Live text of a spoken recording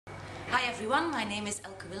Hi everyone, my name is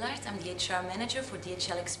Elke Willaert. I'm the HR manager for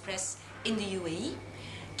DHL Express in the UAE.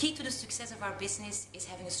 Key to the success of our business is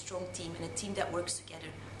having a strong team and a team that works together.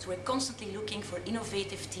 So we're constantly looking for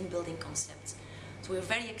innovative team building concepts. So we're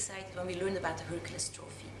very excited when we learned about the Hercules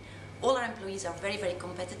trophy. All our employees are very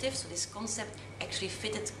competitive, so this concept actually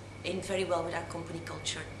fitted in very well with our company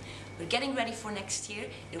culture. We're getting ready for next year.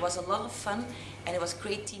 It was a lot of fun and it was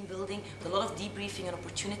great team building with a lot of debriefing and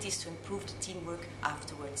opportunities to improve the teamwork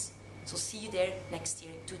afterwards. So see you there next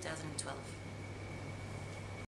year in 2012.